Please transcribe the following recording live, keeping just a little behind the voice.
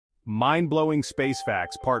Mind-blowing space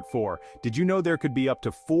facts, Part 4. Did you know there could be up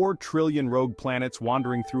to 4 trillion rogue planets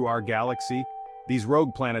wandering through our galaxy? These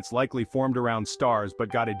rogue planets likely formed around stars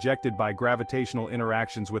but got ejected by gravitational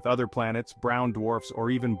interactions with other planets, brown dwarfs,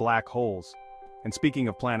 or even black holes. And speaking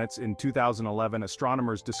of planets, in 2011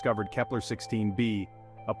 astronomers discovered Kepler-16b,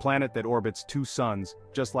 a planet that orbits 2 suns,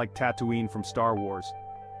 just like Tatooine from Star Wars.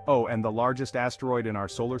 Oh, and the largest asteroid in our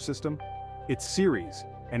solar system? It's Ceres,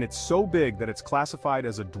 and it's so big that it's classified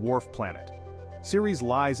as a dwarf planet. Ceres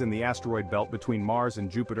lies in the asteroid belt between Mars and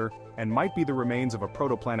Jupiter, and might be the remains of a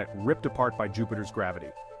protoplanet ripped apart by Jupiter's gravity.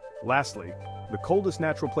 Lastly, the coldest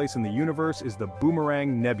natural place in the universe is the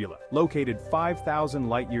Boomerang Nebula, located 5,000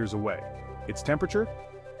 light-years away. Its temperature?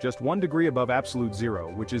 Just 1 degree above absolute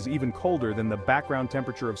zero, which is even colder than the background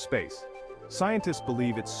temperature of space. Scientists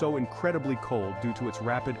believe it's so incredibly cold due to its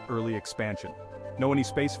rapid early expansion. Know any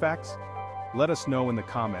space facts? Let us know in the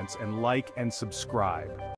comments and like and subscribe.